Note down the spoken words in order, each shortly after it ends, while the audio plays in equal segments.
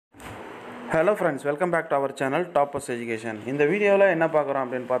Hello friends, welcome back to our channel Toppers Education. இந்த வீடியோவில் என்ன பார்க்குறோம்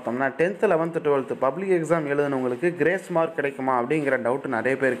அப்படின்னு பார்த்தோம்னா 10th 11th 12th public exam எழுதுனவங்களுக்கு grace mark கிடைக்குமா அப்படிங்கிற டவுட்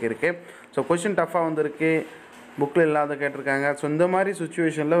நிறைய பேருக்கு இருக்குது. ஸோ கொஷின் டஃப்பாக வந்திருக்கு, புக்கில் இல்லாத கேட்டிருக்காங்க. ஸோ இந்த மாதிரி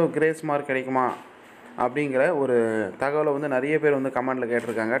சுச்சுவேஷனில் கிரேஸ் மார்க் கிடைக்குமா அப்படிங்கிற ஒரு தகவலை வந்து நிறைய பேர் வந்து கமெண்டில்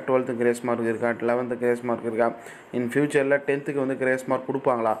கேட்டிருக்காங்க. 12th கிரேஸ் மார்க் இருக்கா, 11th கிரேஸ் மார்க் இருக்கா, இன் ஃப்யூச்சரில் 10th வந்து கிரேஸ் மார்க்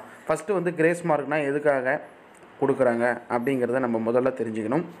கொடுப்பாங்களா, ஃபஸ்ட்டு வந்து கிரேஸ் மார்க்னால் எதுக்காக கொடுக்குறாங்க அப்படிங்கிறத நம்ம முதல்ல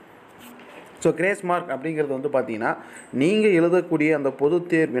தெரிஞ்சுக்கணும். ஸோ கிரேஸ் மார்க் அப்படிங்கிறது வந்து பார்த்தீங்கன்னா நீங்கள் எழுதக்கூடிய அந்த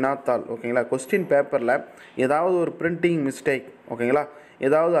பொதுத்தேர் வினாத்தாள் ஓகேங்களா, கொஸ்டின் பேப்பரில் ஏதாவது ஒரு பிரிண்டிங் மிஸ்டேக் ஓகேங்களா,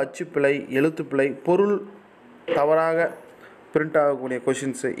 ஏதாவது அச்சுப்பிழை, எழுத்துப்பிழை, பொருள் தவறாக பிரிண்ட் ஆகக்கூடிய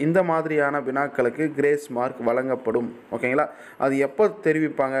கொஷின்ஸு, இந்த மாதிரியான வினாக்களுக்கு கிரேஸ் மார்க் வழங்கப்படும் ஓகேங்களா. அது எப்போ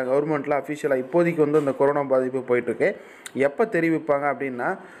தெரிவிப்பாங்க கவர்மெண்ட்டில் அஃபிஷியலாக? இப்போதைக்கு வந்து அந்த கொரோனா பாதிப்பு போயிட்டுருக்கு. எப்போ தெரிவிப்பாங்க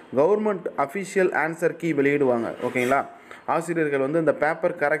அப்படின்னா கவர்மெண்ட் அஃபிஷியல் ஆன்சர் கீ வெளியிடுவாங்க ஓகேங்களா. ஆசிரியர்கள் வந்து இந்த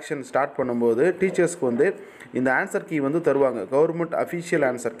பேப்பர் கரெக்ஷன் ஸ்டார்ட் பண்ணும்போது டீச்சர்ஸ்க்கு வந்து இந்த ஆன்சர் கீ வந்து தருவாங்க, கவர்மெண்ட் அஃபிஷியல்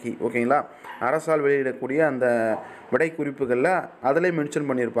ஆன்சர் கீ ஓகேங்களா. அரசால் வெளியிடக்கூடிய அந்த விடை குறிப்புகளில் அதிலே மென்ஷன்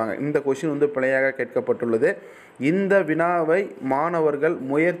பண்ணியிருப்பாங்க, இந்த கொஷின் வந்து பிழையாக கேட்கப்பட்டுள்ளது, இந்த வினாவை மாணவர்கள்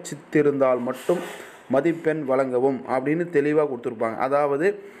முயற்சித்திருந்தால் மட்டும் மதிப்பெண் வழங்கவும் அப்படின்னு தெளிவாக கொடுத்துருப்பாங்க. அதாவது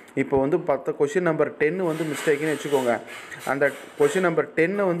இப்போ வந்து கொஷின் நம்பர் 10 வந்து மிஸ்டேக்குன்னு வச்சுக்கோங்க, அந்த கொஷின் நம்பர்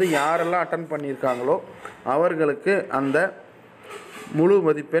 10 வந்து யாரெல்லாம் அட்டன் பண்ணியிருக்காங்களோ அவர்களுக்கு அந்த முழு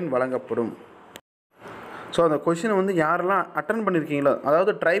மதிப்பெண் வழங்கப்படும். ஸோ அந்த கொஷினை வந்து யாரெல்லாம் அட்டன் பண்ணியிருக்கீங்களோ,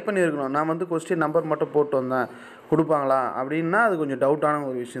 அதாவது ட்ரை பண்ணியிருக்கணும், நான் வந்து கொஸ்டின் நம்பர் மட்டும் போட்டு வந்தேன் கொடுப்பாங்களா அப்படின்னா அது கொஞ்சம் டவுட்டான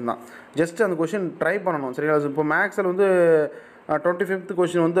ஒரு விஷயந்தான். ஜஸ்ட் அந்த கொஷின் ட்ரை பண்ணணும் சரிங்களா. இப்போ மேக்ஸில் வந்து 25th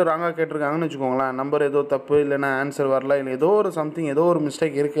கொஷின் வந்து ராங்காக கேட்டிருக்காங்கன்னு வச்சுக்கோங்களேன், நம்பர் ஏதோ தப்பு, இல்லைன்னா ஆன்சர் வரல, இல்லை ஏதோ ஒரு சம்திங் ஏதோ ஒரு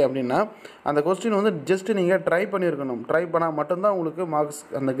மிஸ்டேக் இருக்குது அப்படின்னா அந்த கொஸ்டின் வந்து ஜஸ்ட்டு நீங்கள் ட்ரை பண்ணியிருக்கணும். ட்ரை பண்ணால் மட்டும்தான் உங்களுக்கு மார்க்ஸ்,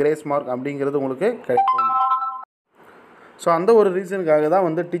 அந்த கிரேஸ் மார்க் அப்படிங்கிறது உங்களுக்கு கிடைக்கும். ஸோ அந்த ஒரு ரீசனுக்காக தான்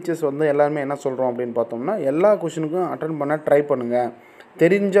வந்து டீச்சர்ஸ் வந்து எல்லாருமே என்ன சொல்கிறோம் அப்படின்னு பார்த்தோம்னா, எல்லா கொஷினுக்கும் அட்டன் பண்ண ட்ரை பண்ணுங்கள்.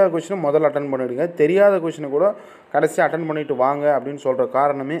 தெரிஞ்ச கொஷினை முதல்ல அட்டன் பண்ணிவிடுங்க, தெரியாத கொஷினை கூட கடைசியாக அட்டன் பண்ணிவிட்டு வாங்க அப்படின்னு சொல்கிற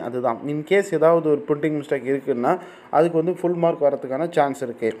காரணமே அதுதான். இன்கேஸ் ஏதாவது ஒரு பிரிண்டிங் மிஸ்டேக் இருக்குதுன்னா அதுக்கு வந்து ஃபுல் மார்க் வரதுக்கான சான்ஸ்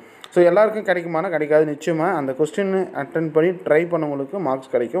இருக்குது. ஸோ எல்லாருக்கும் கிடைக்குமானா கிடைக்காது. நிச்சயமாக அந்த கொஸ்டின் அட்டன் பண்ணி ட்ரை பண்ணவங்களுக்கு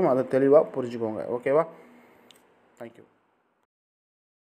மார்க்ஸ் கிடைக்கும், அதை தெளிவாக புரிஞ்சுக்கோங்க ஓகேவா. தேங்க்யூ.